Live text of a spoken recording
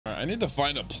I need to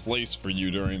find a place for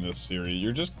you during this series.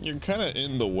 You're kind of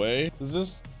in the way. Does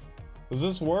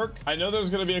this work? I know there's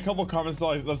gonna be a couple comments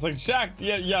that's like, Jack,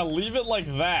 yeah, leave it like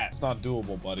that. It's not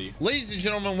doable, buddy. Ladies and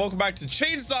gentlemen, welcome back to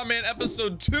Chainsaw Man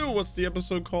episode 2. What's the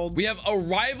episode called? We have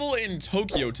Arrival in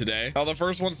Tokyo today. The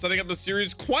first one setting up the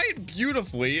series quite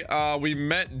beautifully. We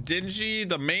met Denji,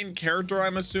 the main character,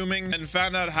 I'm assuming, and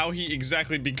found out how he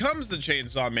exactly becomes the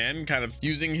Chainsaw Man, kind of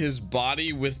using his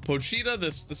body with Pochita,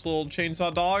 this little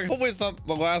chainsaw dog. Hopefully it's not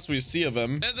the last we see of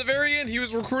him. And at the very end, he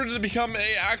was recruited to become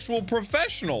a actual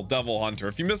professional devil hunter.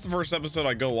 If you missed the first episode,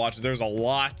 I'd go watch it. There's a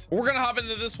lot. We're gonna hop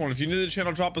into this one. If you're new to the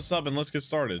channel, drop a sub and let's get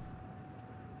started.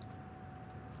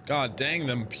 God dang,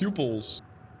 them pupils.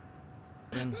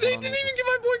 They didn't even give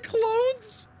my boy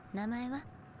clothes.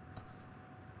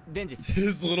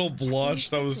 His little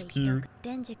blush, that was cute.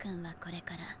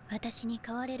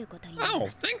 Oh,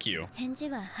 thank you.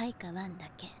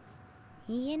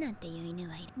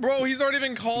 Bro, he's already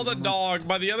been called a dog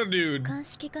by the other dude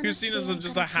who's seen as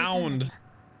just a hound.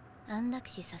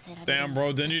 Damn,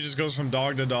 bro, then he just goes from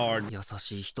dog to dog. Hey,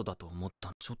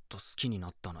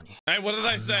 what did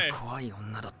I say?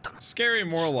 Scary,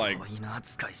 more like. I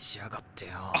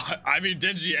mean,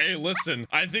 Denji, hey, listen,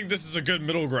 I think this is a good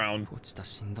middle ground.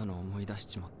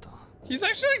 He's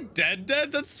actually like dead.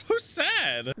 That's so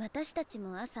sad.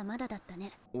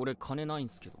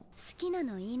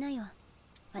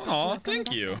 Aw,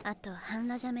 thank you.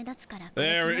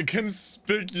 There,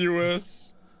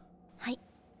 conspicuous.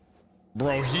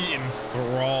 Bro, he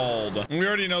enthralled. We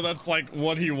already know that's like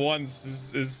what he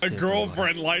wants is a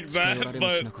girlfriend like that,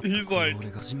 but he's like,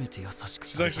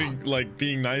 she's actually like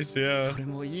being nice, yeah.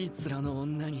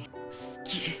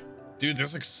 Dude,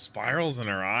 there's like spirals in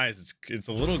her eyes. It's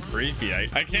a little creepy. I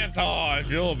can't tell how I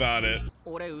feel about it.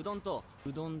 Let's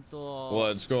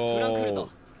go.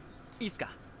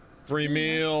 Free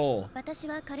meal. I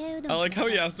like how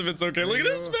he asked if it's okay. Look at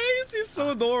his face. He's so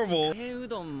adorable.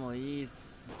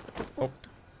 Oh.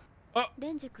 Oh.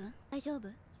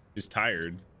 He's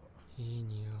tired.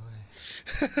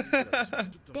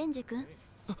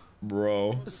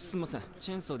 Bro.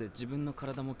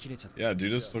 Yeah,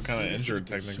 dude is still kind of injured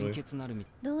technically. It's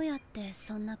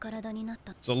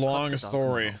a long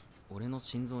story.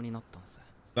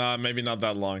 Maybe not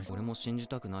that long.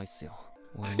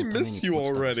 I miss you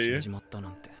already.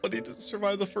 But he didn't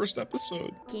survive the first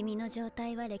episode.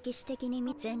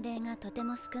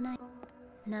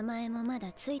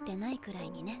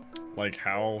 Like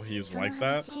how he's like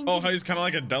that? Oh, how he's kind of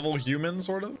like a devil human,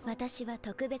 sort of? That's how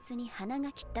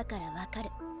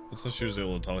she was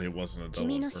able to tell he wasn't a devil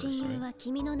at first, right?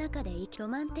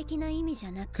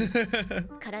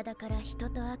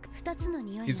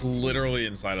 He's literally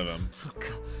inside of him.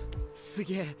 I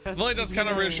feel like that's kind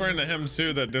of reassuring to him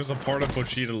too, that there's a part of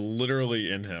Pochita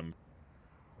literally in him.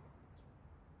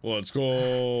 Let's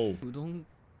go.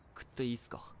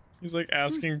 He's like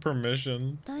asking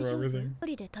permission for everything. Is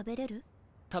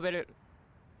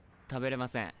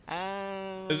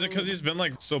it because he's been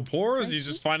like so poor, or is he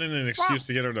just finding an excuse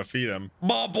to get her to feed him?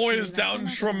 My boy is down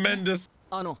tremendous.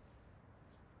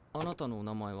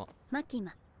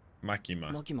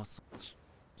 Makima.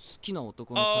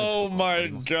 Oh my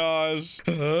gosh.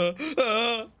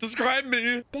 Describe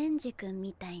me.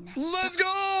 Let's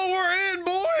go. We're in,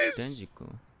 boys.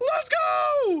 Let's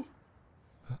go.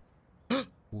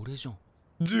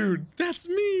 Dude, that's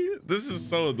me. This is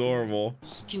so adorable.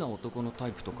 He's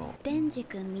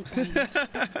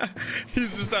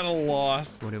just at a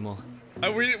loss.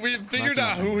 We figured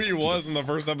out who he was in the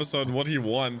first episode and what he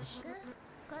wants.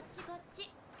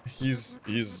 He's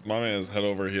my man is head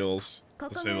over heels,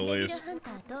 to say the least.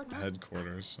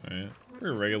 Headquarters, right?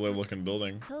 Pretty regular looking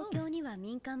building. 1,000.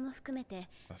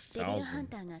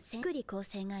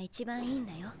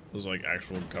 Those are like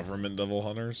actual government devil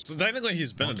hunters. So technically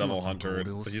he's been a devil hunter,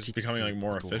 but he's becoming like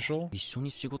more official.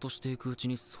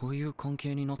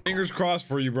 Fingers crossed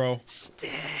for you, bro.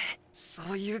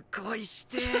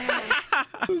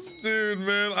 This dude,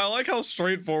 man, I like how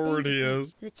straightforward he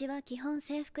is. Oh,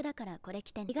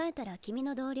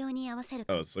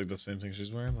 it's like the same thing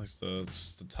she's wearing, like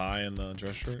just the tie and the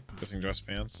dress shirt. I'm guessing dress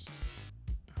pants.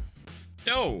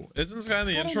 Yo, isn't this guy in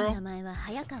the intro?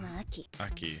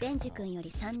 Aki.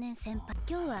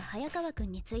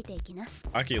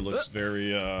 Aki looks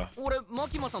very formal.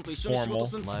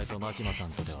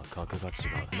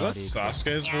 That's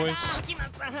Sasuke's voice.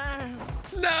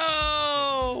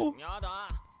 No!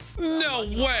 No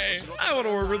way. I want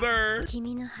to work with her.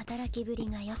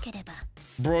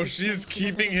 Bro, she's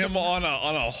keeping him on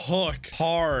a hook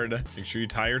hard. Make sure you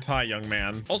tie your tie, young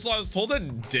man. Also, I was told that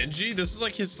Denji, this is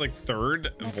like his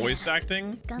third voice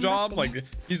acting job. Like,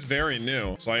 he's very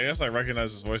new. So I guess I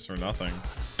recognize his voice for nothing.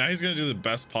 Now he's gonna do the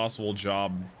best possible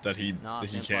job that he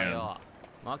can.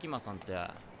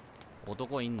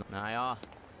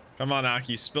 Come on,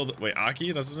 Aki, spill the— wait,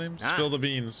 Aki? That's his name? Spill the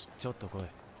beans.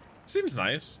 Seems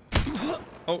nice.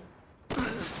 Oh.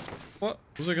 What?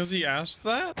 Was it because he asked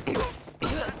that?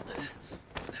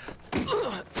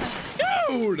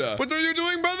 Dude! What are you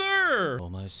doing, brother?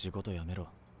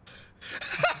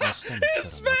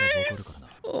 His face!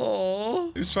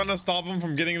 Oh, he's trying to stop him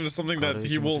from getting into something that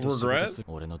he will regret.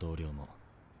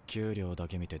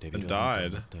 And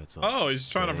died. Oh, he's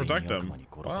trying to protect him.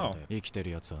 Wow. I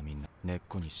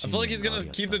feel like he's gonna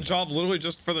keep the job literally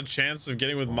just for the chance of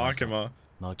getting with Makima.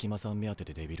 No,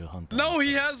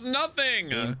 he has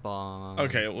nothing!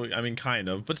 Okay, well, I mean, kind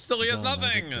of, but still he has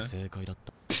nothing!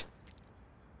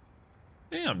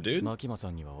 Damn, dude. I think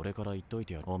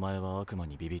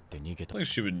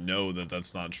she would know that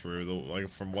that's not true, though, like,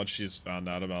 from what she's found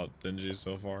out about Denji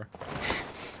so far.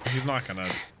 He's not gonna...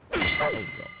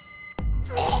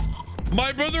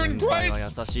 My brother in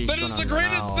Christ! That is the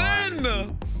greatest sin!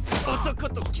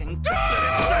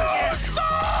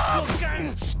 Stop!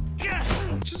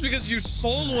 Just because you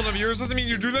sold one of yours doesn't mean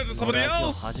you do that to somebody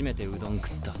else.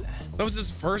 That was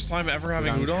his first time ever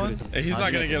having udon. Hey, he's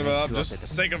not gonna give it up just for the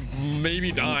sake of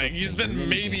maybe dying. He's been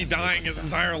maybe dying his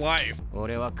entire life. And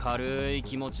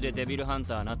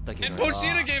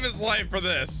Pochita gave his life for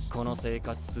this.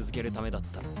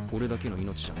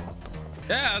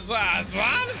 Yeah, that's what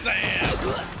I'm saying.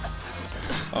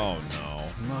 Oh no.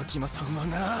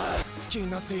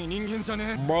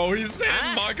 Bro, he's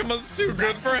saying Makima's too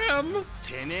good for him? Oh.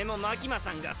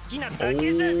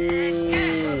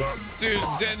 Dude,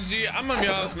 Denji, I'm gonna be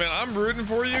honest, man. I'm rooting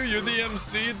for you. You're the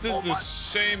MC. This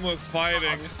is shameless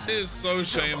fighting. It is so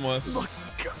shameless.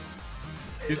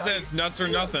 He said it's nuts or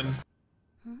nothing.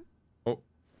 Oh.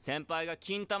 The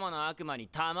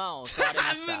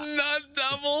nut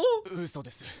double?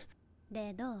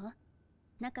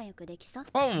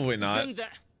 Probably not. Dang.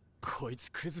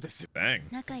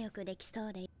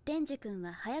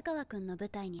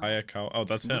 Hayakawa. Oh,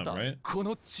 that's him, right?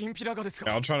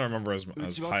 Yeah, I'll try to remember as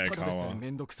Hayakawa.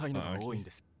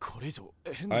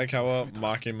 Hayakawa,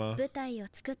 Makima.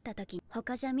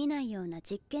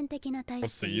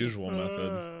 What's the usual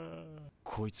method?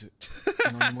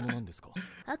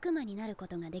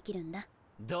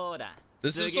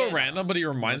 This is so random, but he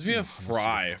reminds me of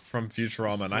Fry from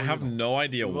Futurama, and I have no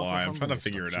idea why. I'm trying to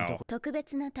figure it out. So the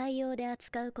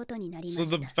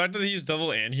fact that he's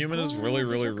devil and human is really,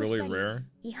 really, really rare.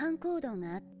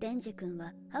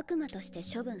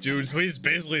 Dude, so he's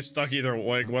basically stuck either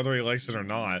way, whether he likes it or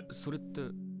not.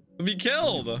 Be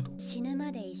killed. I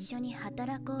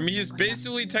mean, he's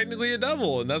basically technically a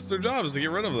devil, and that's their job, is to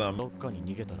get rid of them.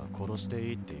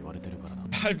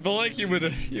 I feel like he would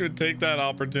take that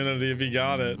opportunity if he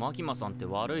got it. What?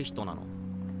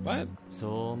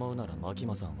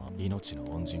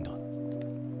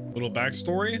 Little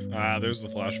backstory? Ah, there's the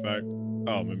flashback.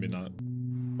 Oh, maybe not.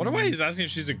 Wonder why he's asking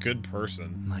if she's a good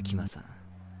person.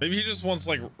 Maybe he just wants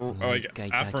like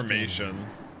affirmation.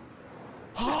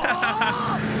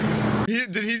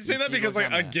 Did he say that because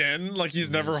like again, like he's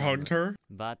never hugged her?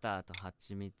 Oh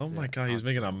my god, he's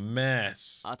making a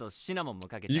mess.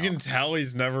 You can tell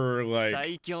he's never like,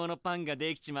 I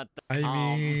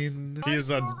mean, he's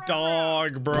a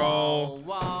dog, bro.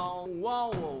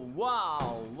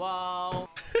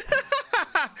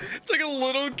 It's like a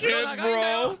little kid,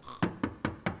 bro.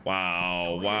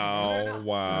 Wow, wow,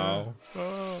 wow.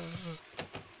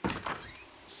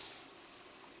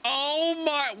 Oh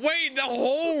my, wait, the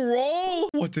whole roll?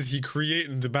 What did he create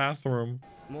in the bathroom?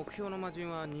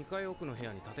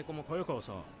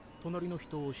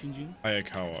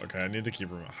 Hayakawa, okay, I need to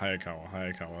keep remembering.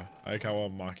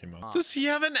 Hayakawa Makima. Does he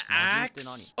have an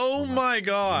axe? Oh my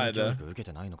god. Is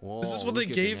this what they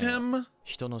gave him?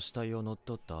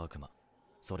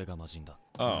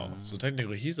 Oh, so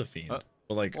technically he's a fiend.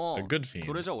 But like a good fiend.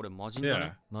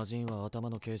 Yeah.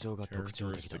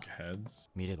 Characteristic heads.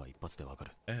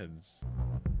 Heads.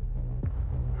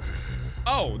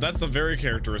 Oh, that's a very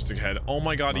characteristic head. Oh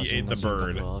my god, he ate the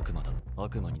bird. You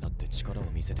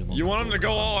want him to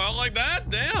go all out like that?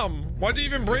 Damn. Why'd you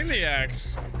even bring the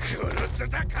axe? He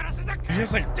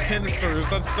has like pincers.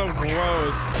 That's so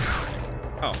gross.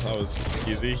 Oh, that was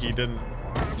easy. He didn't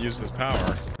use his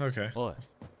power. Okay.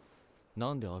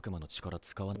 なんで悪魔の力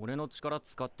使わない？俺の力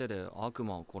使ってで悪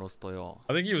魔を殺すとよ。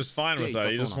I think he was fine with that.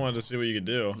 He just wanted to see what you could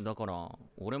do. だから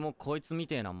俺もこいつみ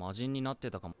てえな魔人になっ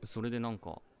てたかも。それでなん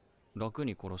か楽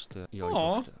に殺してやり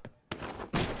たくて。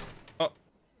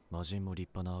魔人も立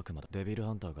派な悪魔だ。デビル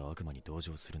ハンターが悪魔に同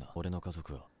情するな。俺の家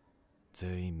族は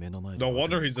全員目の前で。No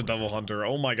wonder he's a devil hunter.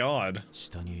 Oh my god.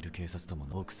 下にいる警察とも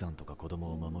奥さんとか子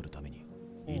供を守るために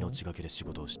命がけで仕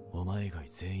事をし、お前以外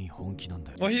全員本気なん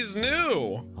だよ。Well, he's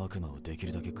new. 悪魔をでき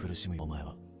るだけ苦しむお前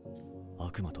は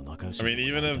悪魔と仲良し。I mean,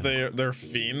 even if they're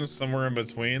fiends somewhere in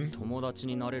between. 友達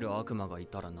になれる悪魔がい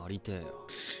たらなりてえよ。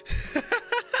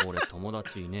俺友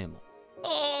達いねえもん。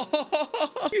Oh,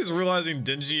 he's realizing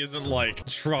Dingy isn't like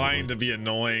trying to be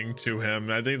annoying to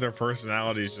him. I think their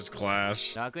personalities just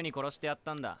clash. 楽に殺してやっ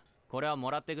たんだ。これは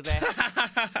もらってくぜ。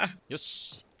よ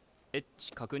し。エッ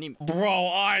チ確認。Bro,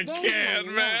 I can't,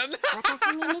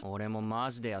 man. 俺もマ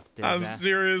ジでやってるぜ。I'm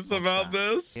serious about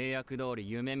this. 契約通り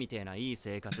夢みてえないい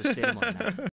生活してるもんな。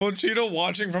Pochito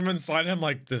watching from inside him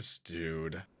like this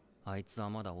dude. あいつ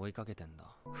はまだ追いかけてんだ。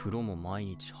風呂も毎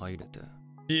日入れて。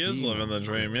He is living the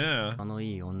dream, yeah. あの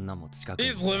いい女も近くに。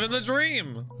He's living the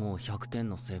dream. もう100点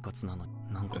の生活なのに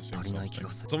なんか足りない気が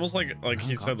する。It's almost like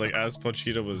he said like as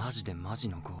Pochito マ was ジでマジ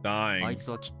の子。 dying, あい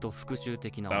つはきっと復讐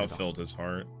的な that あれだ。 filled his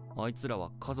heart. あいつら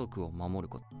は家族を守る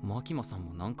こと。マキマさん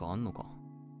もなんかあんのか？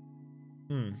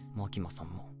マキマさん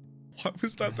も。What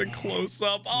was that, the close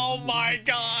up? Oh my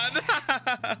god.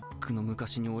 僕の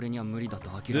昔に俺には無理だと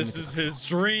諦めてた。 This is his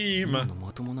dream. 今の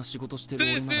まともな仕事してる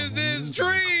俺 This なら is もういい his んじゃ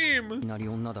ないか。い dream. きなり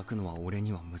女抱くのは俺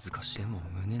には難しい。でも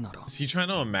胸なら。 Is he trying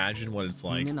to imagine what it's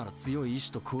like? 胸なら強い意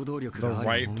志と行動力 The があ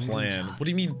right るもんじゃ。 plan. What do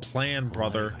you mean plan,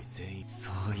 brother? そ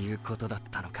ういうことだっ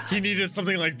たのか。 He needed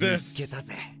something like 見つけ this. た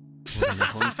ぜ。俺の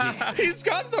本気。 He's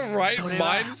got the right それ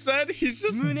は mindset. He's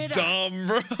just 胸だ。 dumb,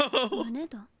 bro. 胸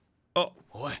だ。 Oh,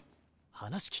 おい、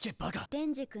話聞けバカ。デ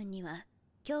ンジ君には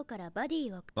今日からバデ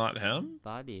ィを not him?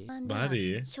 バディ。バデ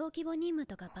ィ小規模任務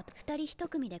とか2人1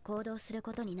組で行動する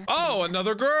ことになって。 Oh,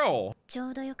 another girl. ちょ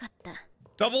うどよかった。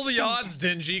 Double the odds,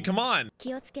 Dingy. Come on.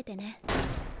 気をつけてね。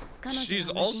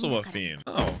 She's also a fiend.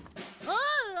 Oh. おう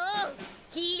おう、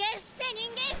ひげ伏せ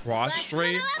人間。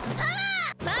 Prostrate?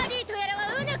 バディとやら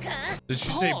はうぬか。 Did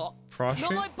she say 名前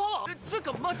prostrate? パワー。つう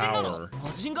か魔人なの。 Power.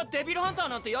 魔人がデビルハンター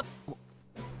なんてやっ。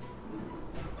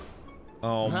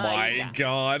 Oh my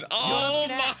god. Oh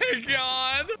my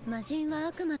god. 魔人は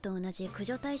悪魔と同じ駆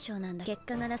除対象なんだ。結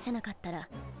果が出せなかったら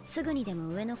すぐにでも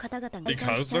上の方々が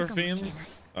Because they're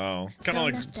fiends? Oh. Kind of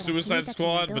like Suicide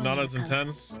Squad, but not as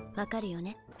intense. わかるよ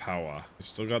ね。 Power.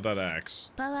 Still got that axe.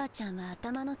 パワーちゃんは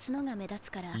頭の角が目立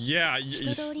つから Yeah,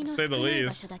 人通りの say 少 the ない場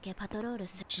所 least. だけパトロール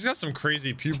する。 She's got some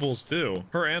crazy pupils too.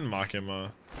 Her and Makima.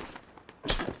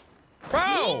 Bro!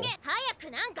 早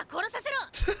くなんか殺させろ。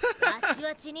足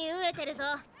は血に飢えてるぞ。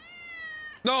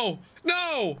 No!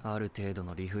 No! ある程度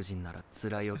の理不尽なら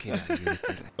辛いよけが許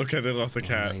せる。 Okay, they left the 問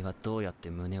cat. 題はどうやって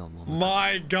胸を揉む。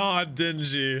 My god,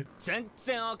 Dingy. 全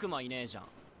然悪魔いねえじゃん。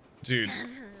 Dude,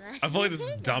 I feel like this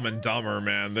is Dumb and Dumber,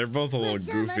 man. They're both a little わ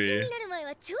しは魔人 goofy. になる前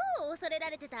は超恐れ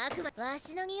られてた悪魔。わ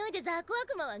しの匂いで雑魚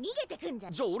悪魔は逃げてくんじゃ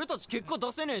ん。じゃあ俺たち結果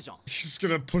出せねえじゃん。 She's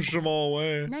gonna push them all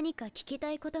away. 何か聞き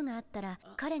たいことがあったら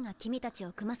彼が君たち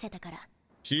を組ませたから。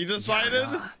 He decided? 俺を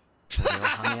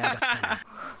はめやがったな。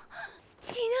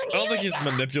 血 I の don't 匂 think い he's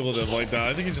manipulative like that.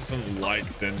 I think he just doesn't like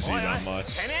Dingy that much.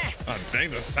 てめえ。 Oh, dang,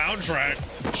 the soundtrack.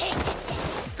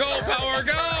 Go, Power,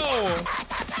 go!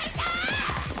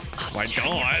 My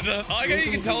god. I like how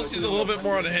you can tell she's a little bit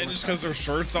more unhinged because her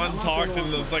shirt's untucked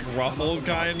and it's like ruffled,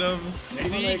 kind of.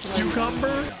 Sea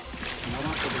cucumber?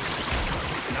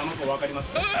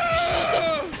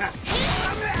 Ah!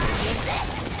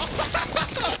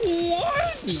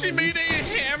 What? She made a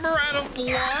hammer out of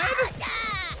blood?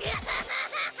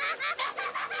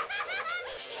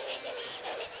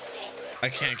 I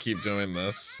can't keep doing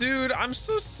this. Dude, I'm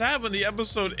so sad when the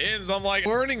episode ends. I'm like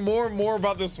learning more and more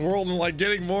about this world and like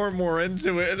getting more and more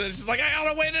into it. And it's just like, I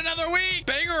gotta wait another week.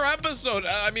 Banger episode.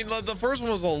 I mean, the first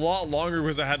one was a lot longer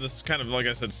because I had to kind of, like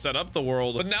I said, set up the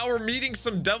world. But now we're meeting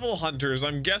some devil hunters.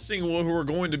 I'm guessing who are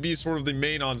going to be sort of the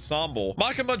main ensemble.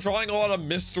 Makima drawing a lot of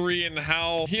mystery and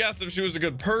how he asked if she was a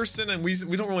good person. And we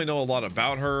don't really know a lot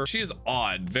about her. She is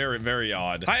odd. Very, very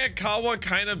odd. Hayakawa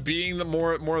kind of being the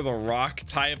more of the rock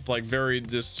type, like very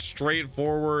just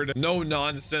straightforward, no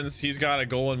nonsense. He's got a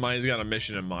goal in mind. He's got a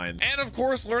mission in mind. And of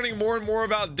course, learning more and more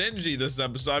about Denji this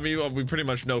episode. I mean, we pretty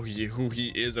much know who he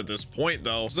is at this point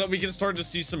though, so that we can start to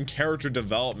see some character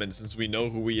development since we know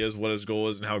who he is, what his goal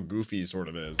is, and how goofy he sort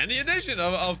of is. And the addition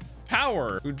of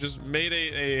power who just made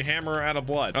a hammer out of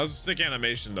blood. That was a sick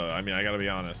animation though. I mean, I gotta be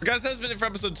honest. Guys, that's been it for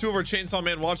episode 2 of our Chainsaw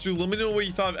Man watch through. Let me know what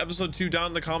you thought of episode 2 down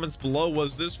in the comments below.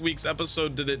 Was this week's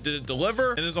episode, did it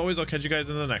deliver? And as always, I'll catch you guys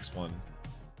in the next one.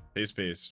 Peace.